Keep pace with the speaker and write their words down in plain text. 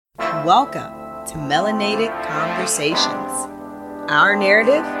Welcome to Melanated Conversations, our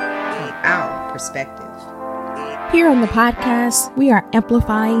narrative from our perspective. Here on the podcast, we are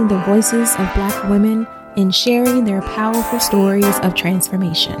amplifying the voices of Black women and sharing their powerful stories of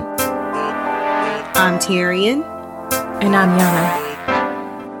transformation. I'm Tyrion. And I'm Yana.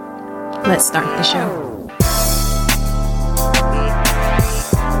 Let's start the show.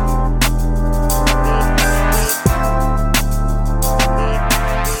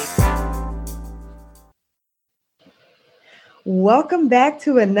 Welcome back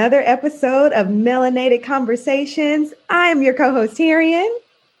to another episode of Melanated Conversations. I am your co-host, Tyrion.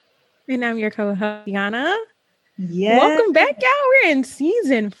 And I'm your co-host, Yana. Yes. Welcome back, y'all. We're in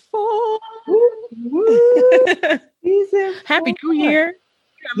season 4. Season 4. Happy New Year.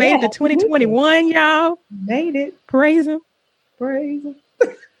 I made it to 2021, y'all. Made it. Praise him. Praise him.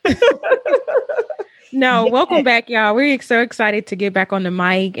 Welcome back, y'all. We're so excited to get back on the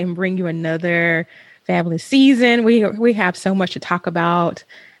mic and bring you another fabulous season. We have so much to talk about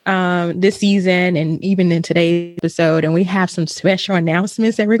this season and even in today's episode, and we have some special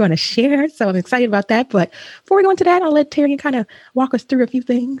announcements that we're going to share. So I'm excited about that. But before we go into that, I'll let Tyrion kind of walk us through a few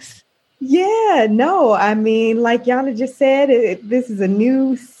things. Yeah, no, I mean, like Yana just said, this is a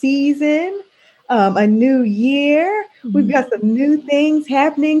new season, a new year. Mm-hmm. We've got some new things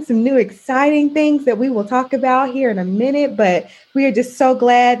happening, some new exciting things that we will talk about here in a minute. But we are just so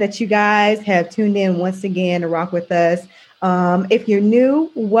glad that you guys have tuned in once again to rock with us. If you're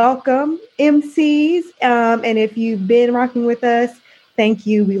new, welcome, MCs. And if you've been rocking with us, thank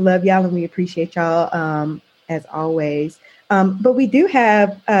you. We love y'all and we appreciate y'all as always. But we do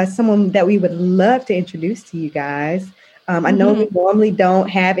have someone that we would love to introduce to you guys. I know we normally don't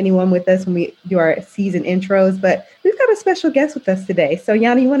have anyone with us when we do our season intros, but we've got a special guest with us today. So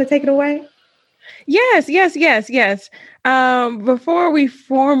Yana, you want to take it away? Yes. Before we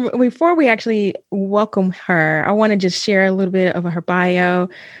actually welcome her, I want to just share a little bit of her bio.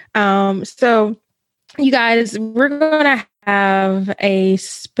 So you guys, we're going to have a very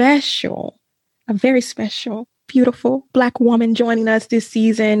special, beautiful Black woman joining us this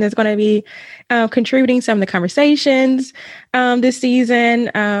season. Is going to be contributing some of the conversations this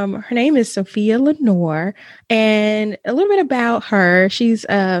season. Her name is Sophia Lenore, and a little bit about her. She's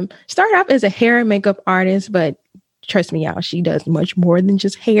started off as a hair and makeup artist, but trust me, y'all, she does much more than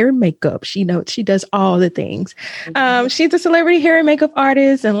just hair and makeup. She does all the things. She's a celebrity hair and makeup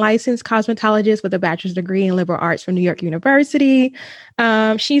artist and licensed cosmetologist with a bachelor's degree in liberal arts from New York University.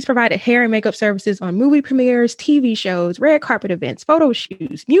 She's provided hair and makeup services on movie premieres, TV shows, red carpet events, photo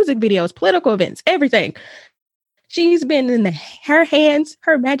shoots, music videos, political events, everything. She's been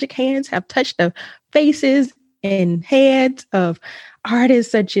her magic hands have touched the faces and heads of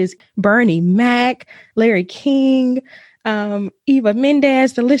artists such as Bernie Mac, Larry King, Eva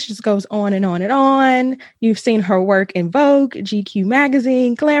Mendes. The list just goes on and on and on. You've seen her work in Vogue, GQ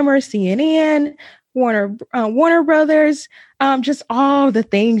Magazine, Glamour, CNN, Warner Brothers, just all the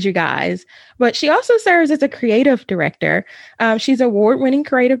things, you guys. But she also serves as a creative director. She's an award-winning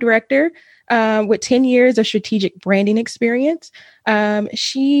creative director with 10 years of strategic branding experience.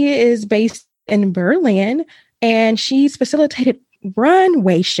 She is based in Berlin, and she's facilitated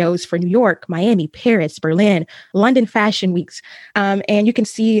runway shows for New York, Miami, Paris, Berlin, London Fashion Weeks. And you can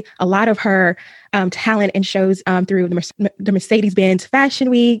see a lot of her talent and shows through the Mercedes-Benz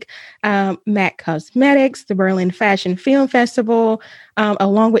Fashion Week, MAC Cosmetics, the Berlin Fashion Film Festival,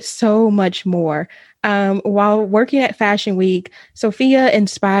 along with so much more. While working at Fashion Week, Sophia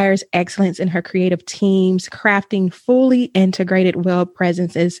inspires excellence in her creative teams, crafting fully integrated web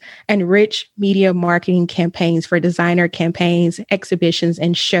presences and rich media marketing campaigns for designer campaigns, exhibitions,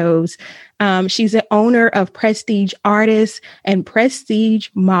 and shows. She's the owner of Prestige Artists and Prestige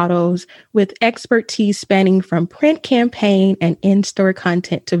Models, with expertise spanning from print campaign and in-store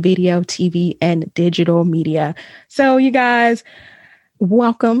content to video, TV, and digital media. So you guys,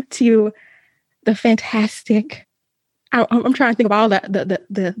 welcome to the fantastic. I'm trying to think of all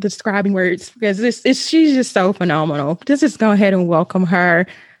the describing words, because she's just so phenomenal. Just go ahead and welcome her,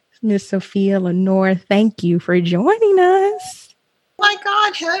 Miss Sophia Lenore. Thank you for joining us. Oh my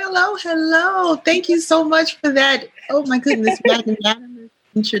God! Hello! Thank you so much for that. Oh my goodness, magnanimous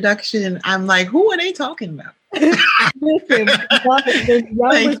introduction. I'm like, who are they talking about? Listen, while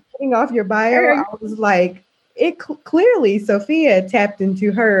y'all was getting off your bio, I was like, clearly Sophia tapped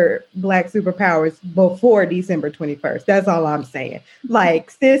into her Black superpowers before December 21st. That's all I'm saying. Like,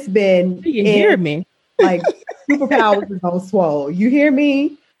 sis been hear me? Like, superpowers is on swole. You hear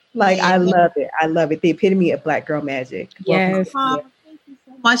me? Like, I love it. The epitome of Black girl magic. Yes. Thank you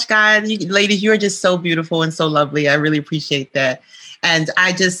so much, guys. Ladies, you're just so beautiful and so lovely. I really appreciate that. And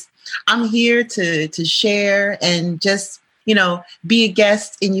I just I'm here to share and just, be a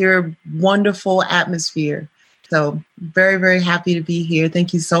guest in your wonderful atmosphere. So very, very happy to be here.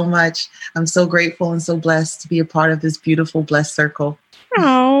 Thank you so much. I'm so grateful and so blessed to be a part of this beautiful, blessed circle.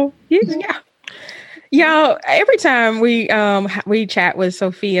 Oh, yeah. Y'all, every time we chat with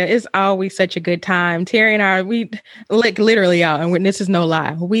Sophia, it's always such a good time. Terry and I, we like literally, y'all, and this is no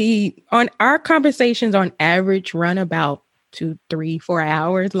lie. We on our conversations on average run about 2, 3, 4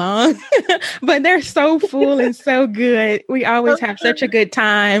 hours long, but they're so full and so good. We always have such a good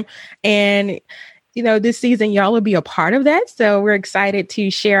time, and this season, y'all will be a part of that. So we're excited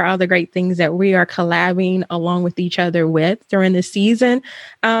to share all the great things that we are collabing along with each other with during the season.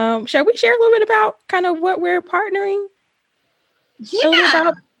 Shall we share a little bit about kind of what we're partnering?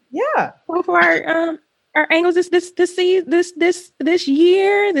 Yeah. Both of our angles this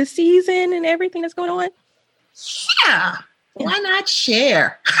year, the season, and everything that's going on. Yeah. Why not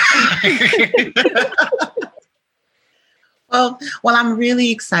share? Well, I'm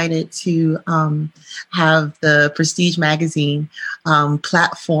really excited to have the Prestige Magazine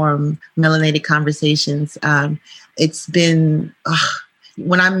platform Melanated Conversations. It's been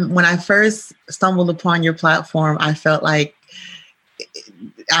when I first stumbled upon your platform, I felt like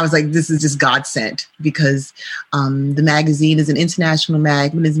I was like, this is just God sent, because the magazine is an international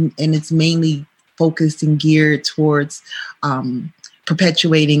mag, and it's mainly focused and geared towards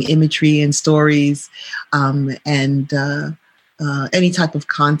perpetuating imagery and stories and any type of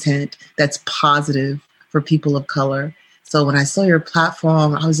content that's positive for people of color. So when I saw your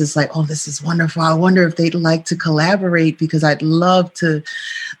platform, I was just like, oh, this is wonderful. I wonder if they'd like to collaborate, because I'd love to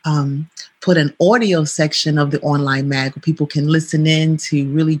put an audio section of the online mag where people can listen in to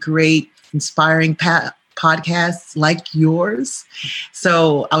really great, inspiring podcasts like yours.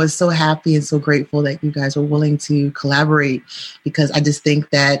 So I was so happy and so grateful that you guys were willing to collaborate, because I just think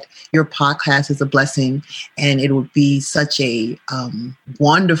that your podcast is a blessing, and it would be such a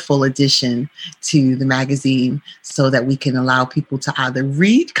wonderful addition to the magazine, so that we can allow people to either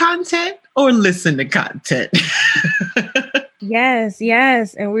read content or listen to content. Yes.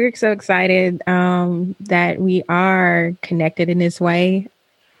 And we're so excited that we are connected in this way.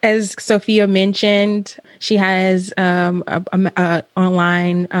 As Sophia mentioned, she has a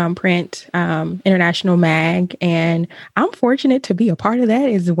online print international mag, and I'm fortunate to be a part of that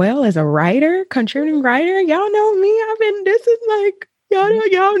as well as a writer, contributing writer. Y'all know me. This is like,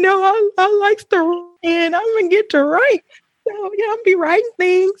 y'all know I like to write, and I'm gonna get to write. So yeah, I'll be writing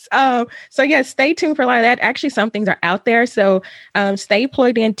things. So yeah, stay tuned for a lot of that. Actually, some things are out there. So stay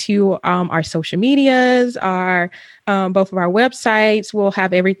plugged into our social medias, both of our websites. We'll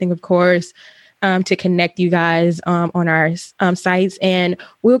have everything, of course, to connect you guys on our sites, and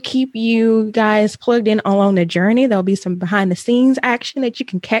we'll keep you guys plugged in along the journey. There'll be some behind the scenes action that you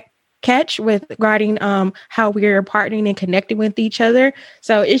can catch with regarding how we're partnering and connecting with each other.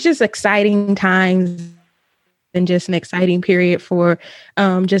 So it's just exciting times, and just an exciting period for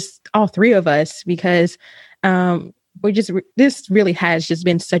just all three of us, because this really has just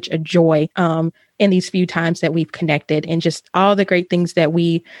been such a joy in these few times that we've connected, and just all the great things that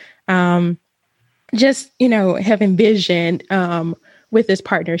we just have envisioned with this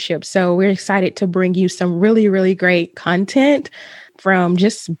partnership. So we're excited to bring you some really, really great content from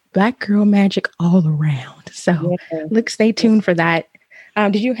just Black girl magic all around. So stay tuned for that.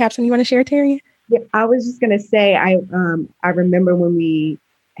 Did you have something you want to share, Terry? Yeah, I was just going to say, I remember when we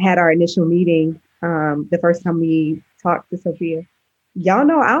had our initial meeting, the first time we talked to Sophia. Y'all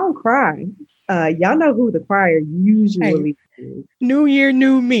know I don't cry. Y'all know who the crier usually is. New year,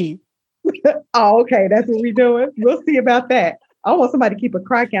 new me. Oh, okay. That's what we're doing. We'll see about that. I want somebody to keep a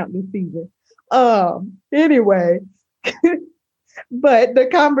cry count this season. Anyway, but the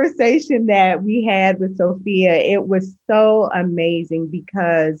conversation that we had with Sophia, it was so amazing,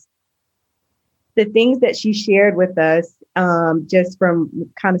 because the things that she shared with us, just from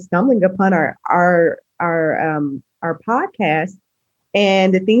kind of stumbling upon our podcast,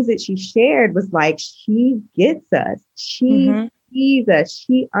 and the things that she shared was like, she gets us. She sees us.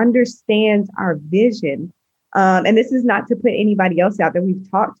 She understands our vision. And this is not to put anybody else out that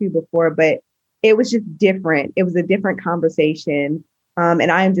we've talked to before, but it was just different. It was a different conversation. And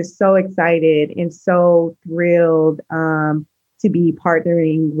I am just so excited and so thrilled to be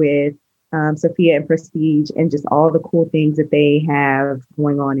partnering with Sophia and Prestige, and just all the cool things that they have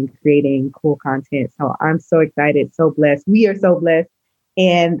going on and creating cool content. So I'm so excited, so blessed. We are so blessed.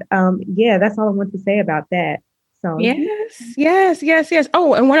 And that's all I want to say about that. So yes.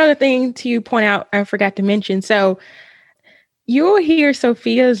 Oh, and one other thing to point out, I forgot to mention. So you'll hear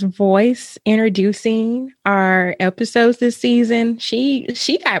Sophia's voice introducing our episodes this season. She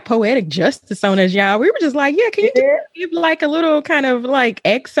got poetic justice on us, y'all. We were just like, yeah, can you give like a little kind of like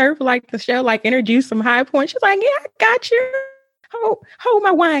excerpt, like the show, like introduce some high points? She's like, yeah, I got you. Hold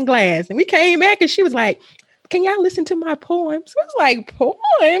my wine glass. And we came back and she was like, can y'all listen to my poems? I was like,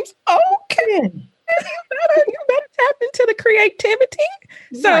 poems? Okay. You better tap into the creativity.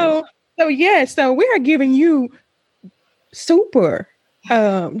 So we are giving you super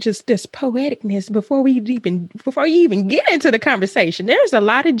just this poeticness before you even get into the conversation. There's a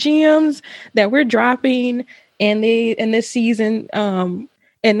lot of gems that we're dropping in this season, and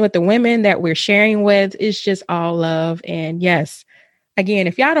with the women that we're sharing with. It's just all love. And yes, again,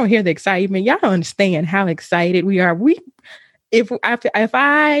 if y'all don't hear the excitement, y'all don't understand how excited we are. If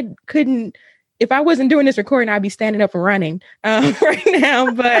I wasn't doing this recording, I'd be standing up and running right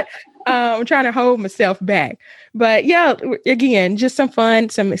now, but I'm trying to hold myself back. But yeah, again, just some fun,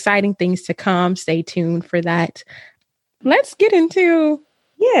 some exciting things to come. Stay tuned for that. Let's get into...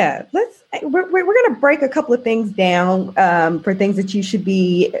 Yeah, we're going to break a couple of things down for things that you should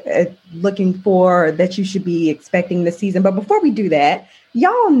be looking for, that you should be expecting this season. But before we do that,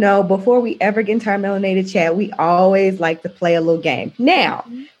 y'all know, before we ever get into our Melanated Chat, we always like to play a little game. Now,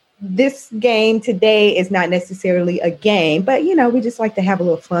 this game today is not necessarily a game, but, we just like to have a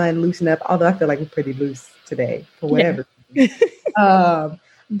little fun, loosen up, although I feel like we're pretty loose today for whatever. Yeah.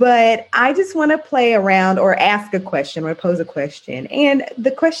 But I just want to play around or ask a question or pose a question. And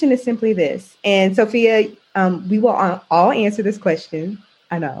the question is simply this. And Sophia, we will all answer this question.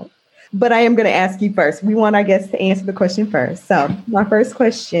 I know. But I am going to ask you first. We want our guests to answer the question first. So my first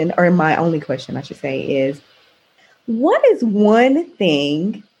question, or my only question, I should say, is what is one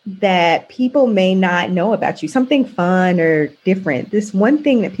thing that people may not know about you? Something fun or different. This one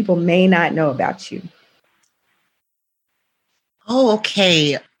thing that people may not know about you. Oh,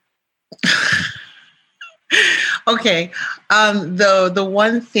 okay. Okay. The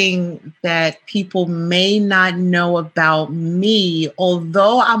one thing that people may not know about me,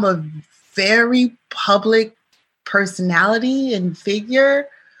 although I'm a very public personality and figure,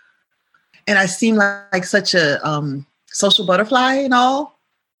 and I seem like such a social butterfly and all,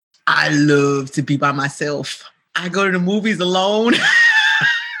 I love to be by myself. I go to the movies alone.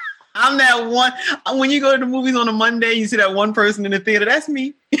 I'm that one. When you go to the movies on a Monday, you see that one person in the theater. That's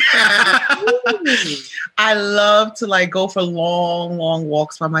me. I love to go for long, long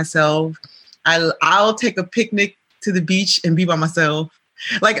walks by myself. I'll take a picnic to the beach and be by myself.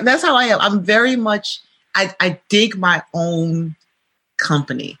 That's how I am. I'm very much, I dig my own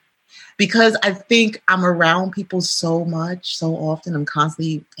company because I think I'm around people so much, so often. I'm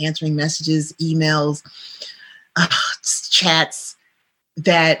constantly answering messages, emails, chats,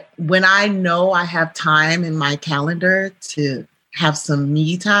 that when I know I have time in my calendar to have some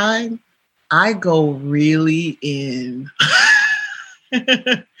me time, I go really in.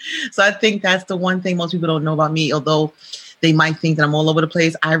 So I think that's the one thing most people don't know about me, although they might think that I'm all over the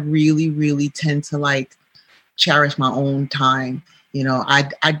place. I really, really tend to cherish my own time.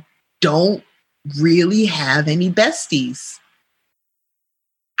 I don't really have any besties.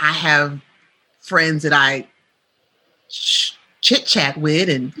 I have friends that I chit chat with,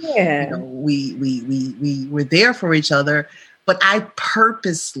 and we're there for each other, but I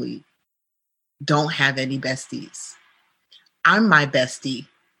purposely don't have any besties. I'm my bestie.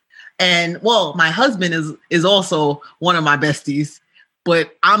 And my husband is also one of my besties,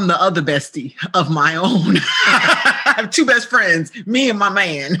 but I'm the other bestie of my own. I have two best friends, me and my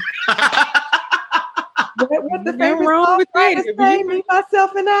man. What the famous wrong with that? Say, me,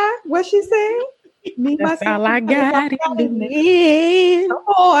 myself, and I. What she saying? Me, that's myself, all I got in the end. Come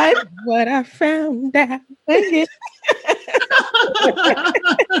on. What I found out.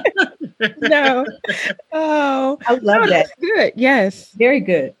 No. Oh, I love that. That's good. Yes. Very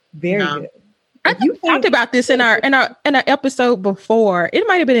good. Very good. You talked about this in our episode before. It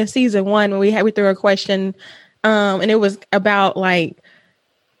might have been in season 1 when we threw a question, and it was about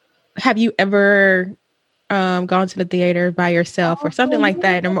have you ever gone to the theater by yourself or something like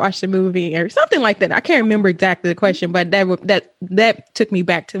that and watched a movie or something like that. I can't remember exactly the question, but that took me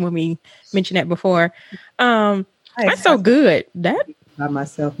back to when we mentioned that before. That's so good. That by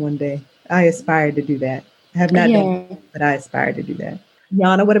myself one day. I aspire to do that. I have not done it, but I aspire to do that.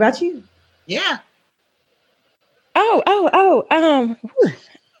 Yana, what about you? Yeah.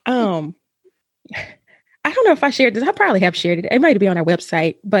 I don't know if I shared this. I probably have shared it. It might be on our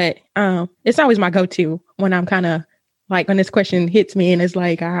website, but it's always my go-to when I'm kind of when this question hits me and it's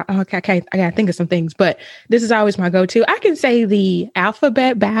like, okay, I gotta think of some things, but this is always my go-to. I can say the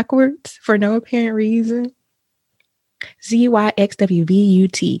alphabet backwards for no apparent reason.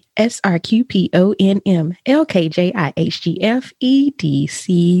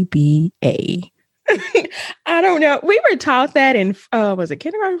 ZYXWVUTSRQPONMLKJIHGFEDCBA. I don't know. We were taught that in, was it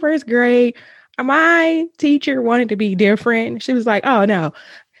kindergarten, first grade? My teacher wanted to be different. She was like, oh, no.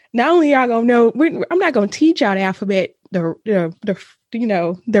 Not only y'all gonna know, I'm not gonna teach y'all the alphabet the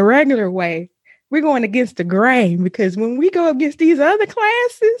regular way. We're going against the grain, because when we go against these other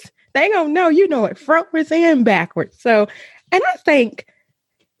classes, they gonna know it frontwards and backwards. So, and I think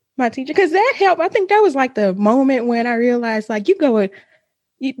my teacher, because that helped. I think that was like the moment when I realized, like, you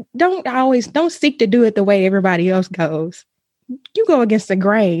don't seek to do it the way everybody else goes. You go against the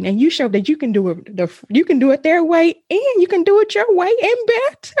grain, and you show that you can do it their way, and you can do it your way and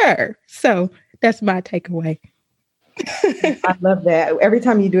better. So that's my takeaway. I love that. Every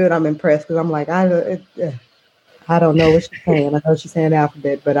time you do it, I'm impressed, because I'm like, I don't know what she's saying. I know she's saying the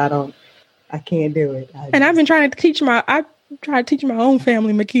alphabet, but I can't do it. I've been trying to teach my own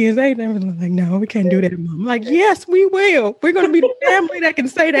family, my kids. They never like, no, we can't do that, Mom. I'm like, yes, we will. We're going to be the family that can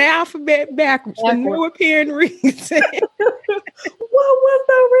say the alphabet backwards for no apparent reason. What was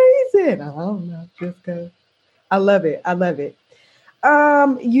the reason? I don't know. Just because. I love it.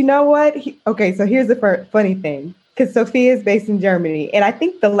 You know what? Okay, so here's the funny thing. Because Sophia is based in Germany. And I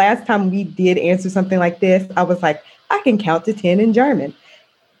think the last time we did answer something like this, I was like, I can count to 10 in German.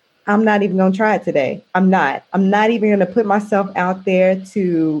 I'm not even going to try it today. I'm not even going to put myself out there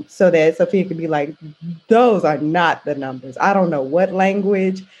so that Sophia could be like, those are not the numbers. I don't know what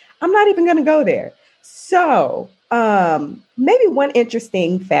language. I'm not even going to go there. So maybe one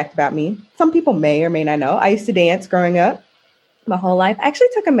interesting fact about me, some people may or may not know, I used to dance growing up my whole life. I actually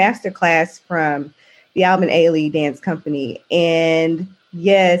took a master class from the Alvin Ailey Dance Company. And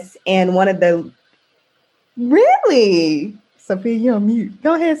yes, and one of the, really? Sophia, you're on mute.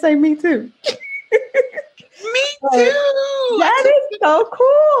 Go ahead and say me too. Me too. That is so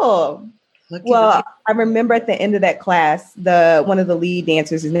cool. Well, I remember at the end of that class, one of the lead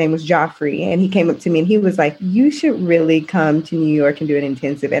dancers, his name was Joffrey, and he came up to me and he was like, you should really come to New York and do an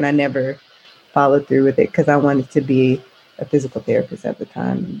intensive. And I never followed through with it because I wanted to be a physical therapist at the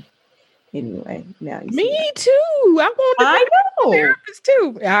time. Anyway, now you me too. I wanted to be a therapist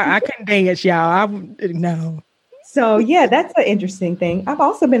too. I couldn't dance, y'all. No. So yeah, that's an interesting thing. I've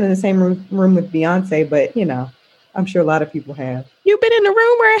also been in the same room with Beyonce, but I'm sure a lot of people have. You've been in the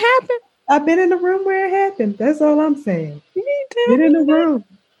room where it happened? I've been in the room where it happened. That's all I'm saying. Been in the room,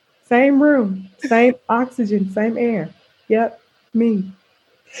 same oxygen, same air. Yep, me.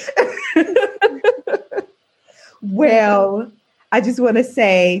 Well, I just want to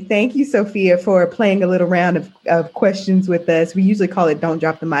say thank you, Sophia, for playing a little round of questions with us. We usually call it "Don't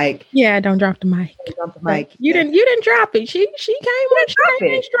Drop the Mic." Yeah, don't drop the mic. Don't drop the mic. You didn't drop it. She came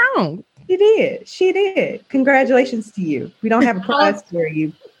in strong. She did. Congratulations to you. We don't have a prize for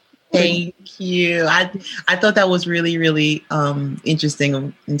you. Thank you. I thought that was really, really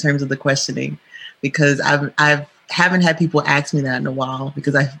interesting in terms of the questioning, because I haven't had people ask me that in a while,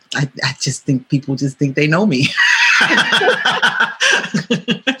 because I just think people just think they know me.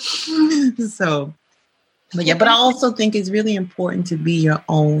 So, but I also think it's really important to be your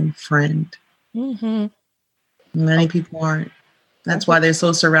own friend. Mm-hmm. Many people aren't. That's why they're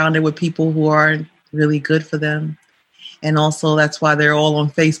so surrounded with people who aren't really good for them. And also that's why they're all on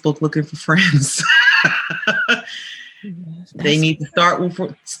Facebook looking for friends. They need to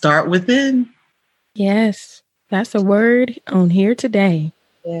start within. Yes. That's a word on here today.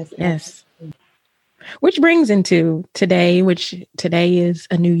 Yes. Which brings into today, which today is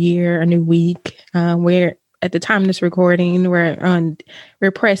a new year, a new week. Where at the time of this recording,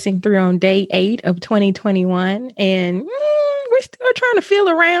 we're pressing through on day 8 of 2021, and we're still trying to feel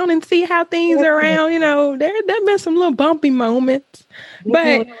around and see how things are around. There've been some little bumpy moments,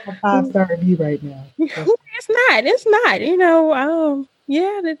 but a 5-star review right now. It's not.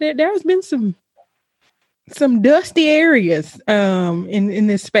 There's been some dusty areas in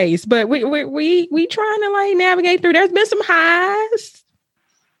this space, but we trying to like navigate through. There's been some highs,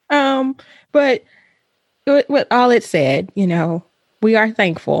 but with all it said, we are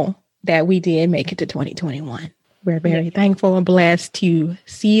thankful that we did make it to 2021. We're very thankful and blessed to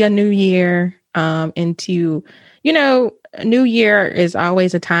see a new year, and to a new year is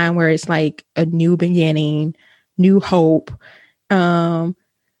always a time where it's like a new beginning, new hope, and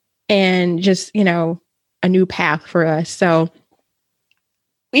just a new path for us. So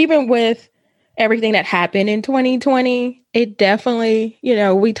even with everything that happened in 2020, it definitely,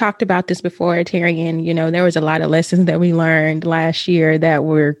 we talked about this before, Terry, and, there was a lot of lessons that we learned last year that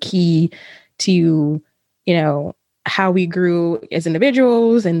were key to, how we grew as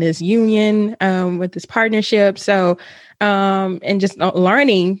individuals in this union, with this partnership. So, and just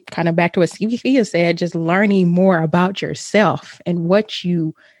learning, kind of back to what Sophia said, just learning more about yourself and what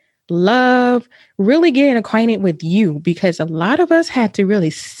you love, really getting acquainted with you, because a lot of us had to really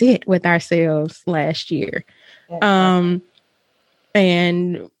sit with ourselves last year.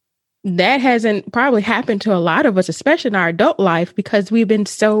 And that hasn't probably happened to a lot of us, especially in our adult life, because we've been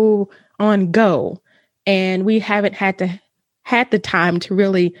so on go and we haven't had the time to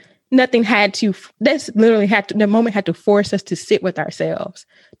really, the moment had to force us to sit with ourselves,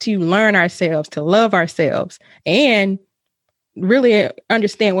 to learn ourselves, to love ourselves, and really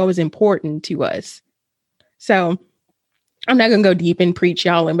understand what was important to us. So I'm not going to go deep and preach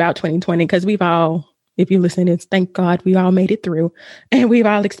y'all about 2020, because we've all, if you listen, it's thank God we all made it through and we've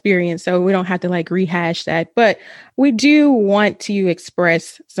all experienced. So we don't have to like rehash that, but we do want to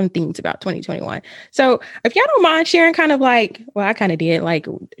express some things about 2021. So if y'all don't mind sharing kind of like, well, I kind of did like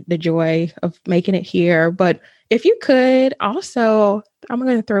the joy of making it here, but if you could also, I'm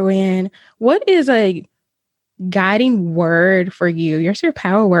going to throw in, what is a guiding word for you? What's your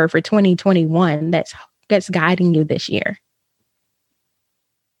power word for 2021 that's guiding you this year?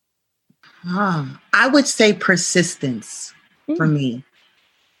 I would say persistence for me,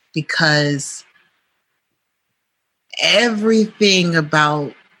 because everything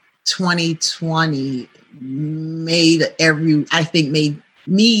about 2020 made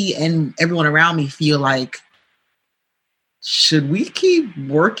me and everyone around me feel like, should we keep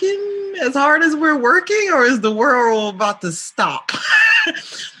working as hard as we're working, or is the world about to stop?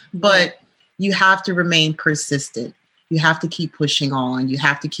 But you have to remain persistent. You have to keep pushing on. You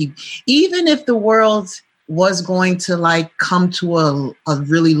have to keep, even if the world was going to like come to a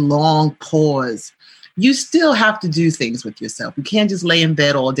really long pause, you still have to do things with yourself. You can't just lay in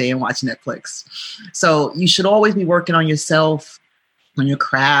bed all day and watch Netflix. So you should always be working on yourself, on your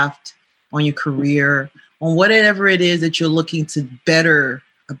craft, on your career, on whatever it is that you're looking to better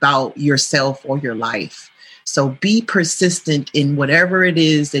about yourself or your life. So be persistent in whatever it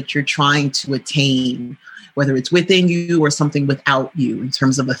is that you're trying to attain, whether it's within you or something without you in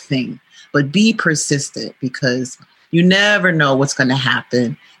terms of a thing. But be persistent, because you never know what's going to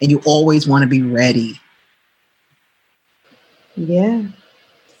happen and you always want to be ready. Yeah.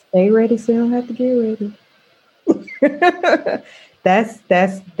 Stay ready so you don't have to get ready.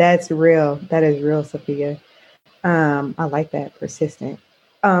 That's real. That is real, Sophia. I like that, persistent.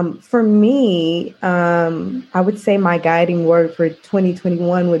 For me, I would say my guiding word for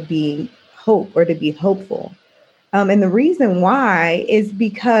 2021 would be hope, or to be hopeful. And the reason why is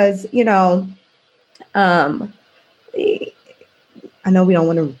because, I know we don't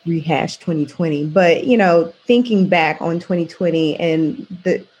want to rehash 2020, but, thinking back on 2020 and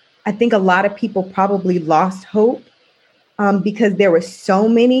I think a lot of people probably lost hope because there were so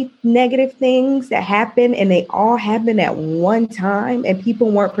many negative things that happened, and they all happened at one time, and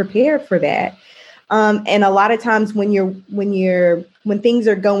people weren't prepared for that. And a lot of times when things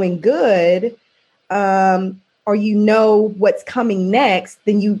are going good, or what's coming next,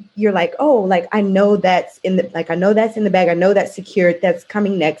 then you're like, oh, like I know that's in the bag. I know that's secured. That's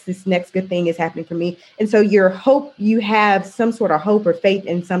coming next. This next good thing is happening for me. And so you have some sort of hope or faith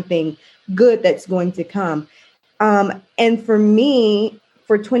in something good that's going to come. And for me,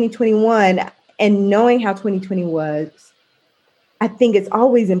 for 2021, and knowing how 2020 was, I think it's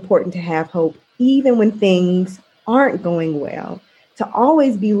always important to have hope, even when things aren't going well, to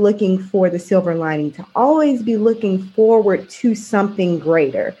always be looking for the silver lining, to always be looking forward to something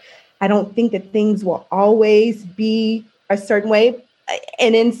greater. I don't think that things will always be a certain way.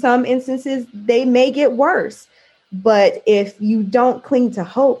 And in some instances, they may get worse. But if you don't cling to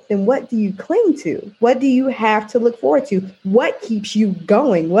hope, then what do you cling to? What do you have to look forward to? What keeps you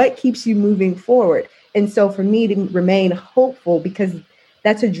going? What keeps you moving forward? And so for me to remain hopeful, because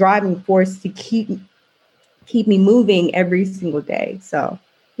that's a driving force to keep me moving every single day. So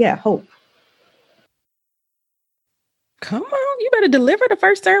yeah, hope. Come on, you better deliver the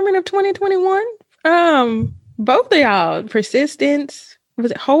first sermon of 2021. Both of y'all, persistence,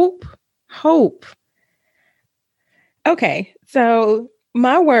 was it hope? Hope. Okay, so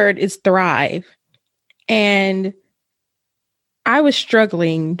my word is thrive. And I was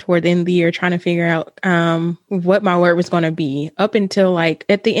struggling toward the end of the year trying to figure out what my word was going to be, up until like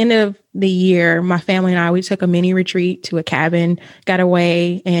at the end of the year. My family and I, we took a mini retreat to a cabin, got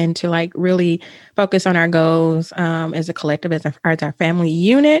away, and to like really focus on our goals as a collective, as our family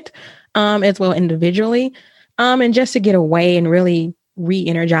unit, as well individually, and just to get away and really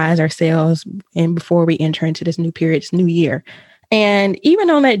re-energize ourselves, and before we enter into this new period, this new year. And even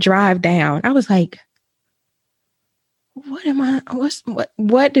on that drive down, I was like,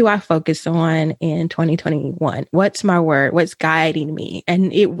 what do I focus on in 2021? What's my word? What's guiding me?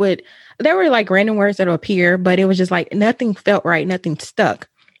 And there were like random words that would appear, but it was just like nothing felt right, nothing stuck.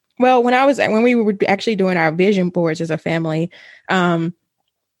 Well, when we were actually doing our vision boards as a family,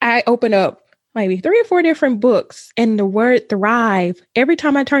 I opened up maybe 3 or 4 different books, and the word thrive, every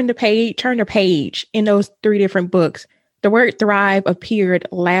time I turned a page in those 3 different books, the word thrive appeared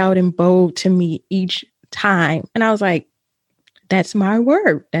loud and bold to me each time. And I was like, that's my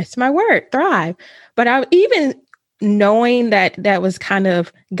word. That's my word, thrive. But even knowing that was kind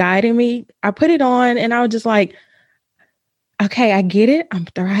of guiding me, I put it on and I was just like, okay, I get it. I'm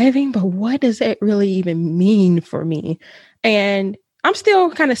thriving, but what does it really even mean for me? And I'm still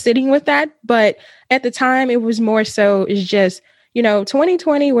kind of sitting with that. But at the time, it was more so, it's just,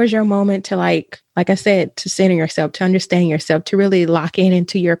 2020 was your moment to like I said, to center yourself, to understand yourself, to really lock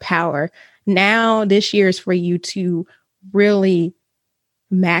into your power. Now, this year is for you to really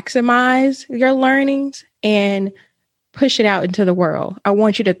maximize your learnings and push it out into the world. I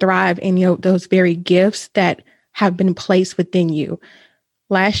want you to thrive in those very gifts that have been placed within you.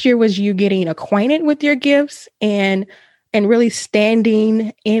 Last year was you getting acquainted with your gifts and really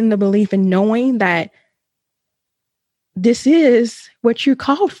standing in the belief and knowing that this is what you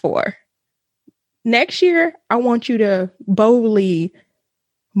called for. Next year, I want you to boldly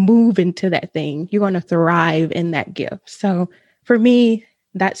move into that thing. You're going to thrive in that gift. So for me,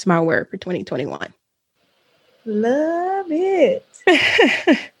 that's my word for 2021. Love it.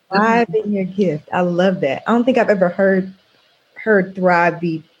 Thrive in your gift. I love that. I don't think I've ever heard thrive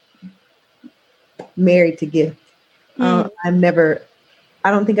be married to gift. I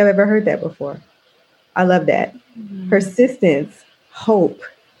don't think I've ever heard that before. I love that. Persistence, hope,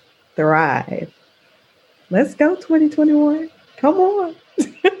 thrive. Let's go 2021. Come on.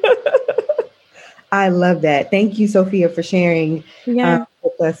 I love that. Thank you, Sophia, for sharing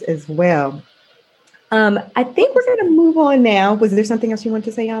with us as well. I think we're going to move on now. Was there something else you wanted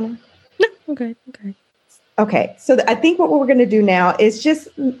to say, Yana? No, okay. Okay, so I think what we're going to do now is just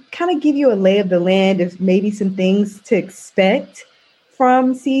kind of give you a lay of the land of maybe some things to expect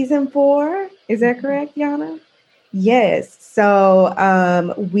from season 4. Is that correct, Yana? Yes.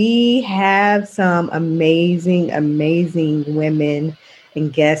 So we have some amazing women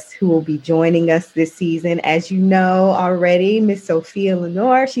and guests who will be joining us this season. As you know already, Miss Sophia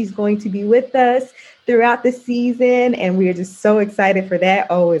Lenore, she's going to be with us throughout the season, and we are just so excited for that.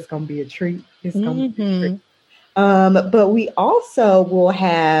 Oh, it's going to be a treat. It's going to be a treat. But we also will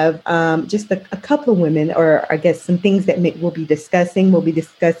have just a couple of women, or I guess some things that we'll be discussing. We'll be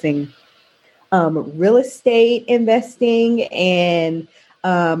discussing real estate investing and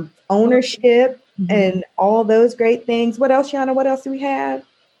ownership and all those great things. What else, Yana? What else do we have?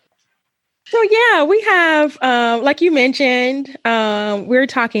 So yeah, we have, like you mentioned, we're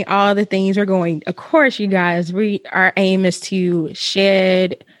talking all the things we're going. Of course, you guys, our aim is to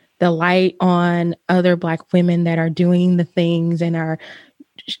shed the light on other Black women that are doing the things and are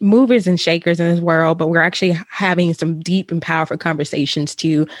movers and shakers in this world, but we're actually having some deep and powerful conversations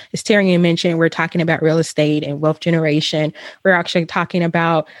too. As Terry mentioned, we're talking about real estate and wealth generation. We're actually talking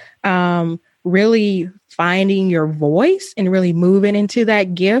about really finding your voice and really moving into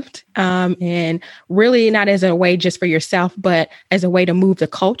that gift, and really not as a way just for yourself, but as a way to move the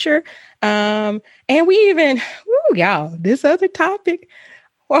culture. And we even, y'all, this other topic,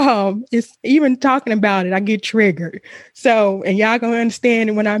 it's even talking about it, I get triggered. So, and y'all gonna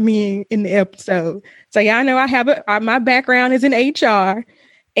understand what I mean in the episode. So y'all know I have my background is in HR,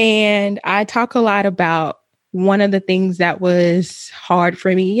 and I talk a lot about one of the things that was hard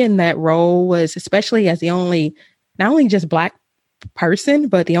for me in that role was, especially as not only just Black person,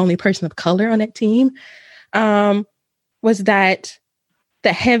 but the only person of color on that team, was that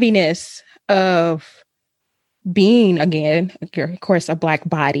the heaviness of being, again, of course, a Black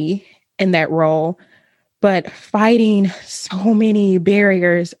body in that role, but fighting so many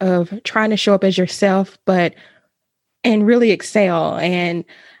barriers of trying to show up as yourself, and really excel and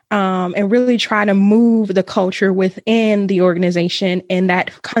really try to move the culture within the organization and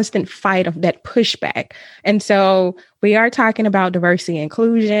that constant fight of that pushback. And so we are talking about diversity and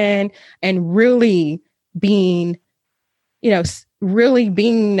inclusion and really being,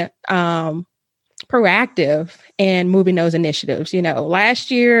 proactive and moving those initiatives.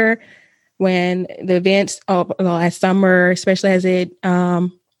 Last year when the events of last summer, especially as it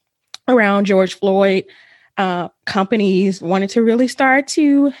around George Floyd, companies wanted to really start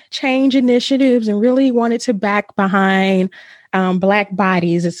to change initiatives and really wanted to back behind Black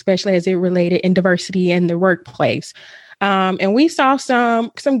bodies, especially as it related in diversity in the workplace. And we saw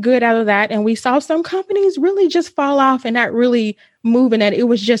some good out of that. And we saw some companies really just fall off and not really move, and that it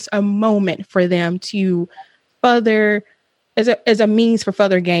was just a moment for them to further as a means for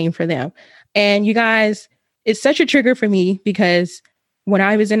further gain for them. And you guys, it's such a trigger for me because when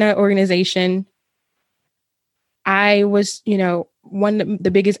I was in an organization, I was, one of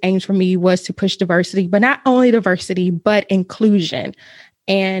the biggest aims for me was to push diversity, but not only diversity, but inclusion.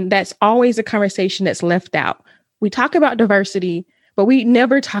 And that's always a conversation that's left out. We talk about diversity, but we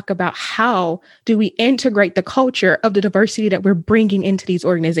never talk about how do we integrate the culture of the diversity that we're bringing into these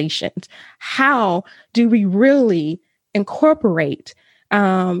organizations? How do we really incorporate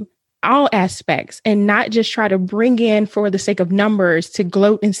all aspects and not just try to bring in for the sake of numbers to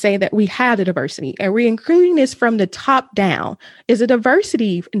gloat and say that we have the diversity? Are we including this from the top down? Is it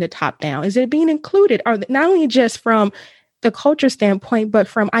diversity in the top down? Is it being included? Or not only just from the culture standpoint, but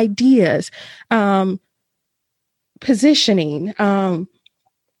from ideas, positioning,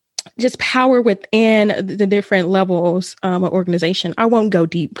 just power within the different levels of organization. I won't go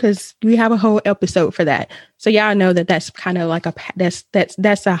deep because we have a whole episode for that. So y'all know that that's kind of like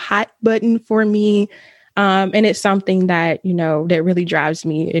that's a hot button for me. And it's something that, that really drives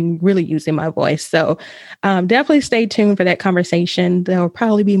me and really using my voice. So definitely stay tuned for that conversation. There'll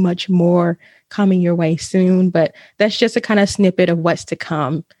probably be much more coming your way soon, but that's just a kind of snippet of what's to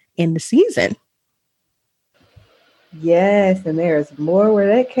come in the season. Yes, and there's more where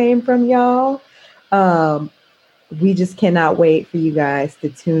that came from, y'all. We just cannot wait for you guys to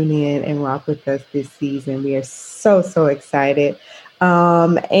tune in and rock with us this season. We are so excited.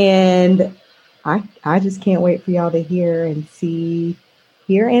 And I just can't wait for y'all to hear and see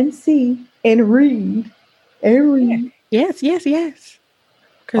and read. Yes.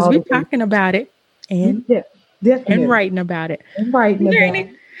 Because we're talking about it and writing about it.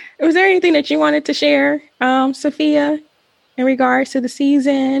 Was there anything that you wanted to share, Sophia, in regards to the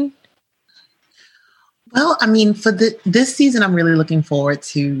season? Well, I mean, for this season, I'm really looking forward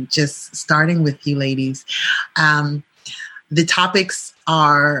to just starting with you ladies. The topics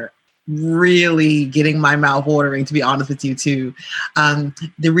are really getting my mouth watering, to be honest with you, too.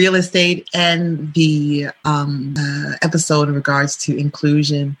 The real estate and the episode in regards to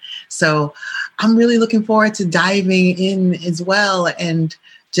inclusion. So I'm really looking forward to diving in as well and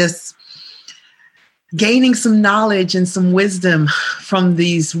just gaining some knowledge and some wisdom from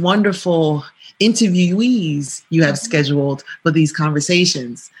these wonderful interviewees you have scheduled for these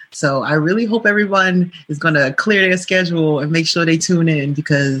conversations. So I really hope everyone is going to clear their schedule and make sure they tune in,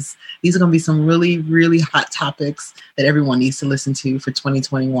 because these are going to be some really, really hot topics that everyone needs to listen to for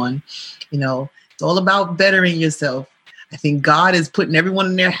 2021. It's all about bettering yourself. I think God is putting everyone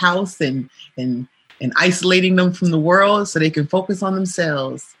in their house and isolating them from the world so they can focus on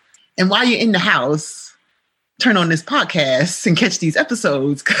themselves. And while you're in the house, turn on this podcast and catch these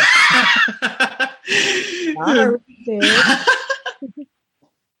episodes.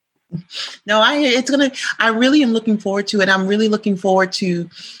 No, I really am looking forward to it. I'm really looking forward to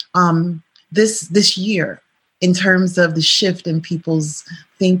this year in terms of the shift in people's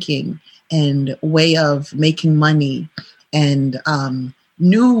thinking and way of making money and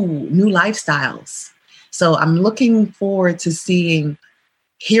new lifestyles. So I'm looking forward to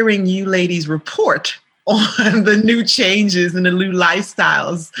hearing you ladies report on the new changes and the new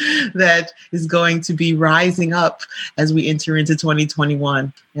lifestyles that is going to be rising up as we enter into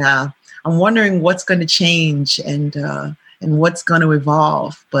 2021. Yeah, I'm wondering what's going to change and what's going to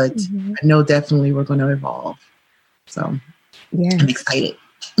evolve, but I know definitely we're going to evolve. So I'm excited.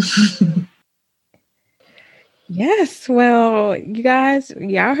 Yes. Well, you guys,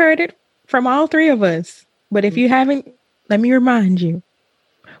 y'all heard it from all three of us. But if you haven't, let me remind you,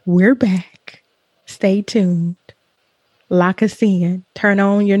 we're back. Stay tuned. Lock us in. Turn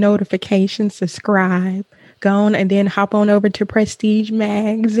on your notifications. Subscribe. Go on and then hop on over to Prestige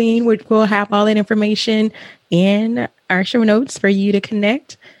Magazine, which will have all that information in our show notes for you to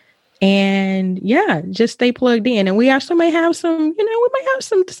connect. And just stay plugged in. And we also may have some goodies,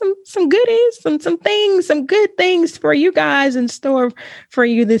 some good things for you guys in store for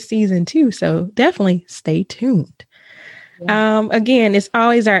you this season too. So definitely stay tuned. Yeah. Again, it's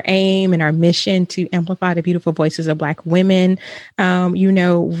always our aim and our mission to amplify the beautiful voices of Black women.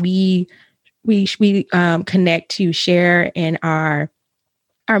 We connect to share in our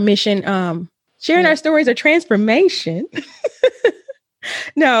mission, sharing our stories of transformation.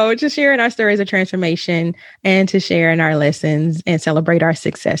 No, just sharing our stories of transformation and to share in our lessons and celebrate our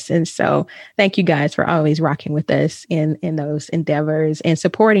successes. So thank you guys for always rocking with us in those endeavors and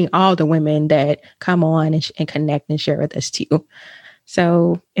supporting all the women that come on and connect and share with us too.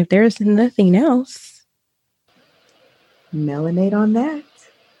 So if there's nothing else. Melanate on that.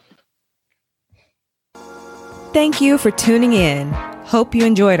 Thank you for tuning in. Hope you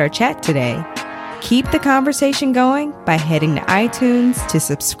enjoyed our chat today. Keep the conversation going by heading to iTunes to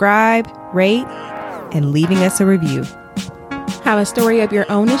subscribe, rate, and leaving us a review. Have a story of your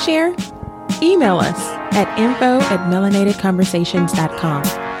own to share? Email us at info@melanatedconversations.com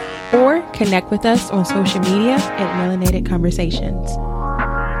or connect with us on social media at Melanated Conversations.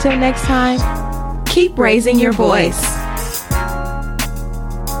 Till next time, keep raising your voice.